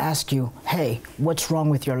and asks you, hey, what's wrong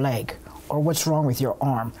with your leg? Or what's wrong with your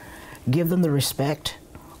arm? Give them the respect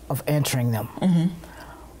of answering them.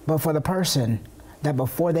 But for the person that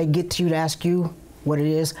before they get to you to ask you what it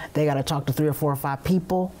is, they got to talk to 3 or 4 or 5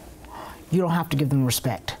 people, you don't have to give them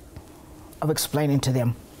respect of explaining to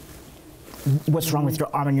them what's wrong with your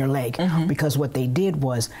arm and your leg. Because what they did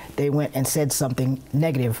was they went and said something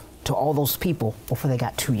negative to all those people before they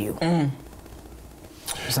got to you.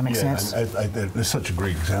 Does that make sense? It's such a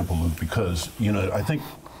great example, Luke, because, you know, I think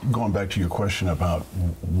going back to your question about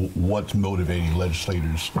what's motivating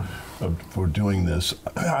legislators for doing this,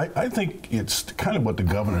 I think it's kind of what the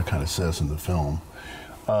governor kind of says in the film.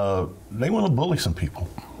 They want to bully some people.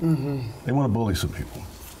 They want to bully some people.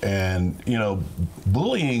 And, you know,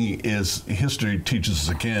 bullying is, history teaches us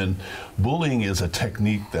again, bullying is a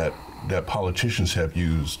technique that politicians have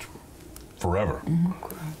used forever.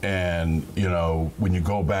 And, you know, when you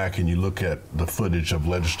go back and you look at the footage of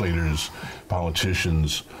legislators,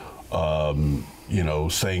 politicians, you know,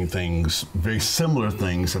 saying things, very similar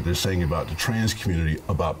things that they're saying about the trans community,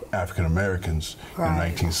 about African Americans in the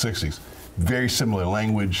 1960s. Very similar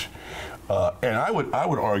language. And I would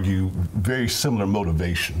argue very similar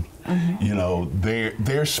motivation. You know,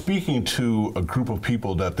 they're speaking to a group of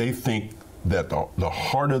people that they think that the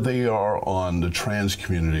harder they are on the trans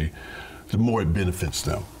community, the more it benefits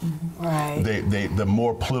them. The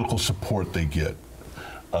more political support they get.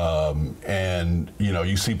 And, you know,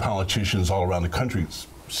 you see politicians all around the country,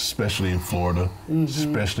 especially in Florida,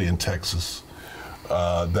 especially in Texas,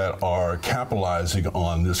 that are capitalizing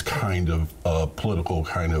on this kind of political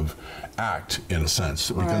kind of act, in a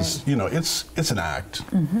sense, because you know it's an act.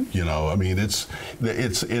 You know, I mean, it's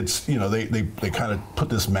you know, they kind of put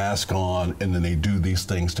this mask on and then they do these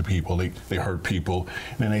things to people. They hurt people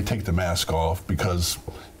and then they take the mask off because,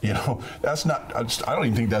 you know, that's not. I don't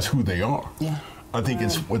even think that's who they are. I think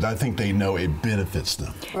it's what I think they know it benefits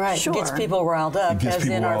them. Gets people riled up, as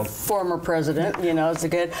in our former president, you know, it's a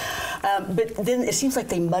good, but then it seems like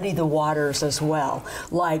they muddy the waters as well.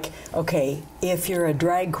 Like, okay, if you're a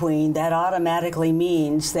drag queen, that automatically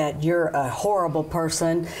means that you're a horrible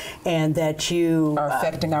person and that you are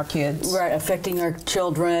affecting our kids. Affecting our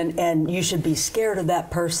children, and you should be scared of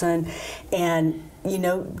that person. And, you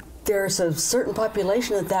know, there's a certain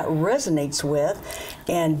population that resonates with,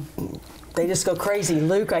 and they just go crazy.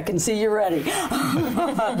 Luke, I can see you're ready.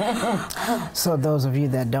 So those of you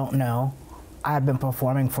that don't know, I've been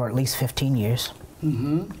performing for at least 15 years.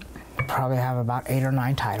 Probably have about 8 or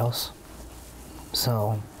 9 titles.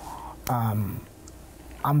 So I'm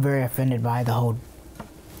very offended by the whole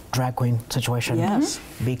drag queen situation.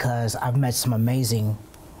 Because I've met some amazing,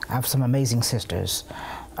 I have some amazing sisters.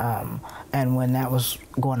 And when that was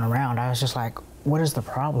going around, I was just like, what is the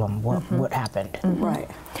problem? What happened?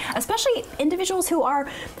 Especially individuals who are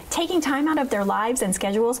taking time out of their lives and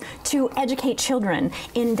schedules to educate children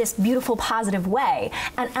in this beautiful, positive way.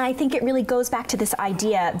 And I think it really goes back to this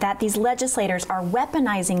idea that these legislators are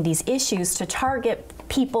weaponizing these issues to target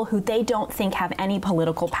people who they don't think have any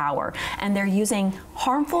political power. And they're using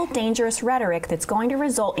harmful, dangerous rhetoric that's going to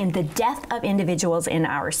result in the death of individuals in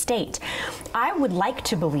our state. I would like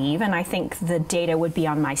to believe, and I think the data would be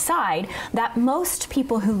on my side, that most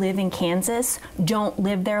people who live in Kansas don't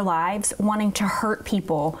live their lives wanting to hurt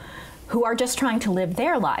people who are just trying to live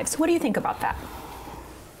their lives. What do you think about that?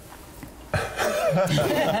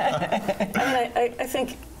 I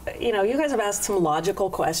think, you know, you guys have asked some logical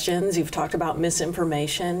questions. You've talked about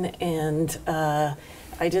misinformation, and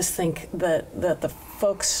I just think that the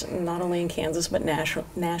folks, not only in Kansas but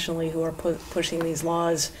nationally, who are pushing these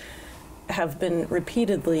laws, have been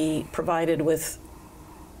repeatedly provided with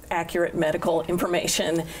accurate medical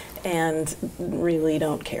information and really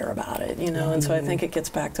don't care about it, you know. And so I think it gets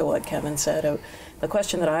back to what Kevin said. The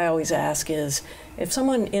question that I always ask is, if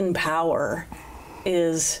someone in power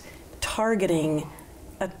is targeting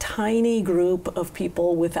a tiny group of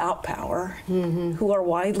people without power who are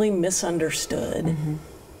widely misunderstood,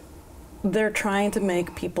 they're trying to make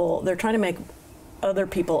other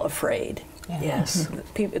people afraid. Yes.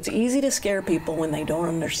 It's easy to scare people when they don't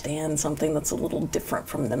understand something that's a little different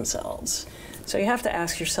from themselves. So you have to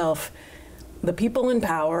ask yourself, the people in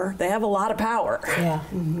power, they have a lot of power. Yeah.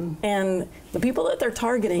 And the people that they're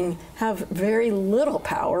targeting have very little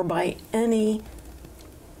power by any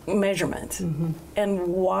measurement. And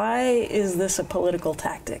why is this a political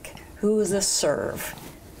tactic? Who does this serve?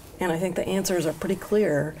 And I think the answers are pretty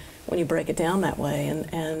clear when you break it down that way.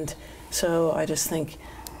 And so I just think,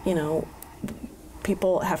 you know,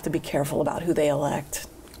 people have to be careful about who they elect.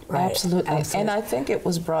 Right. Absolutely. And I think it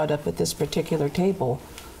was brought up at this particular table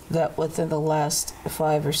that within the last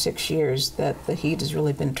 5 or 6 years that the heat has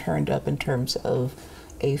really been turned up in terms of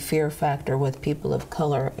a fear factor with people of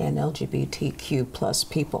color and LGBTQ plus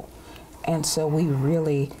people. And so we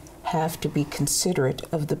really have to be considerate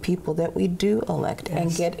of the people that we do elect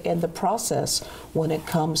and get in the process when it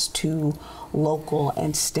comes to local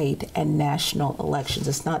and state and national elections.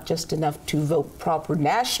 It's not just enough to vote proper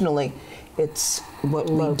nationally, it's what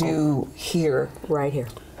we do here. Right here.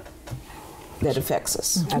 That affects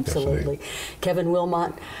us. Absolutely. Kevin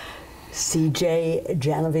Willmott, J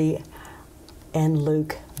Janovy, and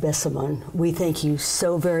Luc Bensimon, we thank you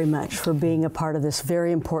so very much for being a part of this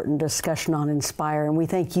very important discussion on Inspire, and we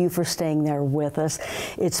thank you for staying there with us.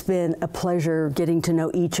 It's been a pleasure getting to know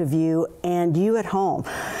each of you and you at home.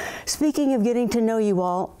 Speaking of getting to know you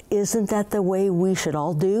all, isn't that the way we should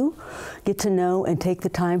all do? Get to know and take the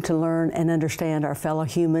time to learn and understand our fellow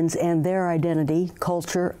humans and their identity,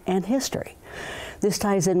 culture, and history. This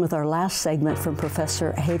ties in with our last segment from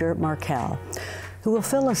Professor Haider-Markel, who will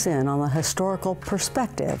fill us in on the historical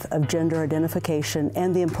perspective of gender identification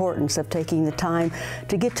and the importance of taking the time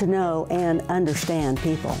to get to know and understand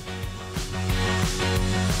people.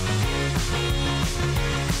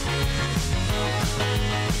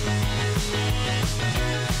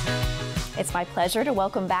 It's my pleasure to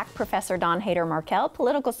welcome back Professor Don Haider-Markel,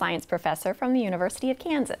 political science professor from the University of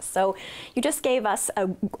Kansas. So you just gave us a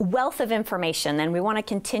wealth of information, and we want to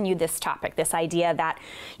continue this topic, this idea that,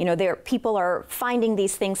 you know, people are finding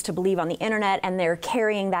these things to believe on the internet, and they're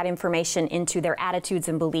carrying that information into their attitudes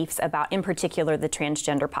and beliefs about, in particular, the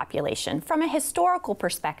transgender population. From a historical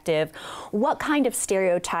perspective, what kind of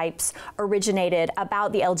stereotypes originated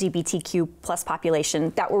about the LGBTQ plus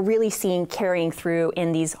population that we're really seeing carrying through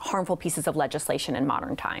in these harmful pieces of legislation in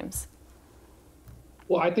modern times?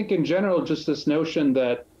 Well, I think in general, just this notion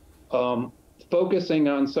that focusing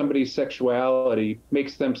on somebody's sexuality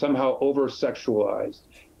makes them somehow over-sexualized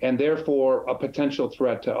and therefore a potential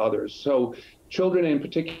threat to others. So children in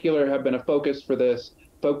particular have been a focus for this,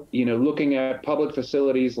 you know, looking at public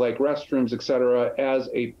facilities like restrooms, et cetera, as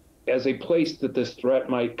a place that this threat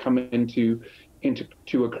might come into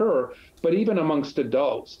occur. But even amongst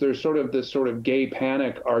adults, there's sort of this sort of gay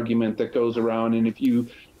panic argument that goes around. And if you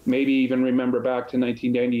maybe even remember back to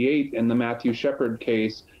 1998 in the Matthew Shepard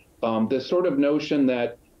case, this sort of notion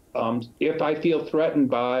that if I feel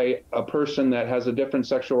threatened by a person that has a different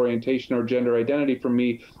sexual orientation or gender identity from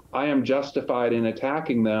me, I am justified in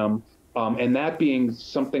attacking them. And that being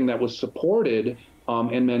something that was supported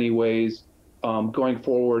in many ways going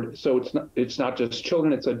forward. So it's not just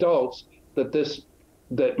children, it's adults,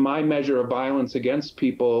 that my measure of violence against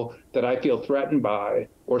people that I feel threatened by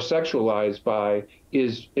or sexualized by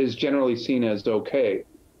is generally seen as okay.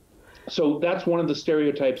 So that's one of the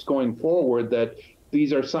stereotypes going forward, that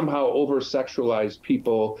these are somehow over-sexualized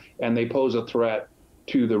people and they pose a threat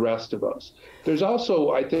to the rest of us. There's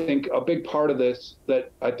also, I think, a big part of this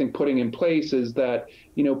that I think putting in place is that,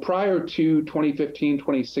 you know, prior to 2015,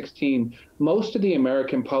 2016, most of the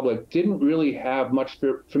American public didn't really have much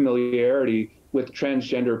familiarity with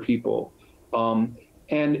transgender people.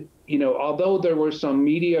 And, you know, although there were some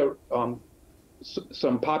media,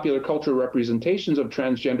 some popular cultural representations of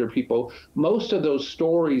transgender people, most of those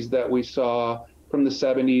stories that we saw from the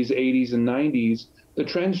 70s, 80s, and 90s the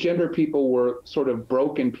transgender people were sort of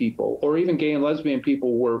broken people, or even gay and lesbian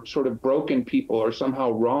people were sort of broken people or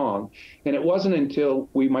somehow wrong. And it wasn't until,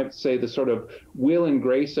 we might say, the sort of Will and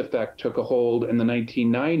Grace effect took a hold in the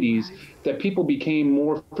 1990s that people became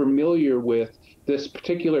more familiar with this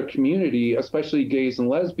particular community, especially gays and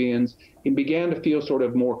lesbians, and began to feel sort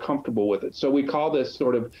of more comfortable with it. So we call this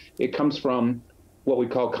sort of, it comes from what we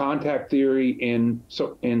call contact theory in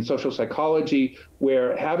social psychology,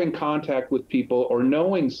 where having contact with people or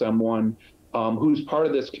knowing someone who's part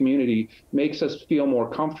of this community makes us feel more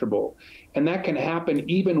comfortable. And that can happen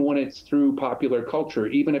even when it's through popular culture,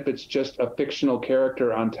 even if it's just a fictional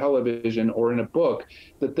character on television or in a book,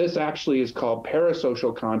 that this actually is called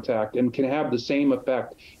parasocial contact and can have the same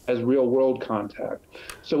effect as real world contact.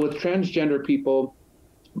 So with transgender people,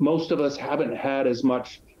 most of us haven't had as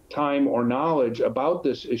much time or knowledge about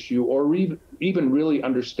this issue, or even really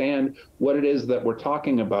understand what it is that we're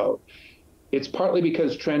talking about. It's partly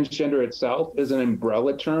because transgender itself is an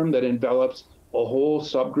umbrella term that envelops a whole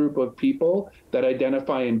subgroup of people that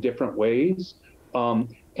identify in different ways. And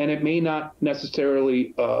it may not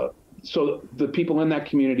necessarily, so the people in that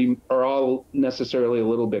community are all necessarily a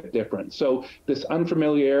little bit different. So this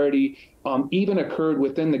unfamiliarity even occurred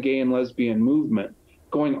within the gay and lesbian movement,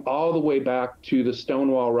 going all the way back to the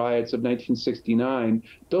Stonewall riots of 1969.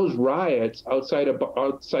 Those riots outside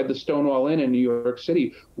the Stonewall Inn in New York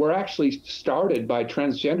City were actually started by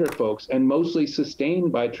transgender folks and mostly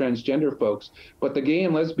sustained by transgender folks. But the gay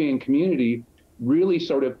and lesbian community really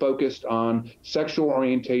sort of focused on sexual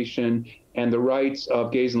orientation and the rights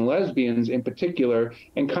of gays and lesbians in particular,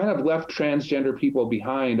 and kind of left transgender people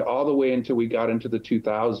behind all the way until we got into the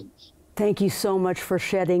 2000s. Thank you so much for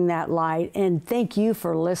shedding that light, and thank you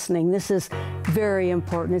for listening. This is very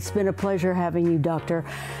important. It's been a pleasure having you, Doctor.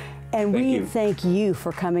 And thank you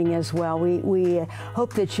for coming as well. We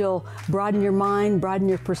hope that you'll broaden your mind, broaden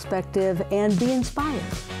your perspective, and be inspired.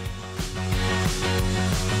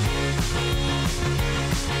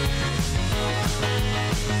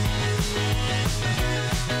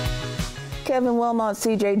 Kevin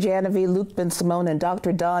Willmott, J Janovy, Luc Bensimon, and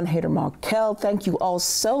Dr. Don Haider-Markel, thank you all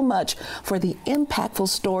so much for the impactful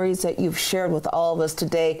stories that you've shared with all of us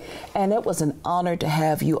today. And it was an honor to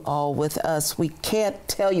have you all with us. We can't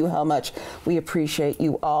tell you how much we appreciate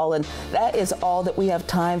you all. And that is all that we have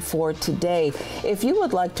time for today. If you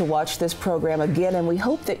would like to watch this program again, and we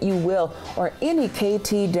hope that you will, or any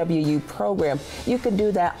KTWU program, you can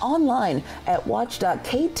do that online at watch.ktwu.org.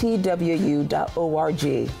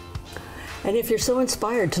 And if you're so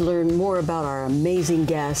inspired to learn more about our amazing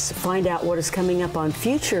guests, find out what is coming up on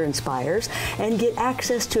future Inspires, and get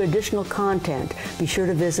access to additional content, be sure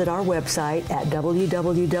to visit our website at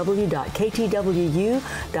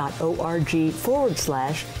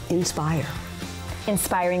www.ktwu.org/inspire.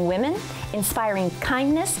 Inspiring women, inspiring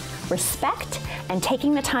kindness, respect, and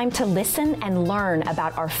taking the time to listen and learn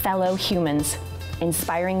about our fellow humans.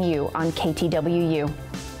 Inspiring you on KTWU.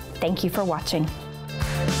 Thank you for watching.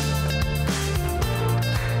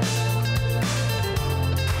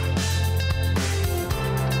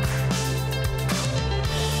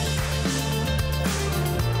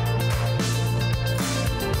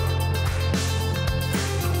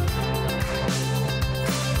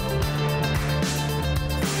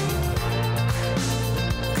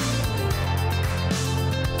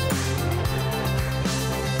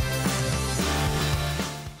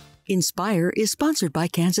 Inspire is sponsored by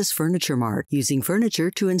Kansas Furniture Mart, using furniture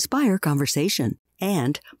to inspire conversation,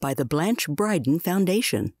 and by the Blanche Bryden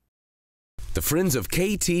Foundation. The Friends of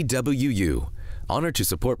KTWU, honored to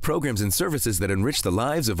support programs and services that enrich the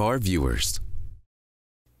lives of our viewers.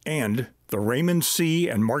 And the Raymond C.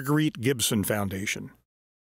 and Marguerite Gibson Foundation.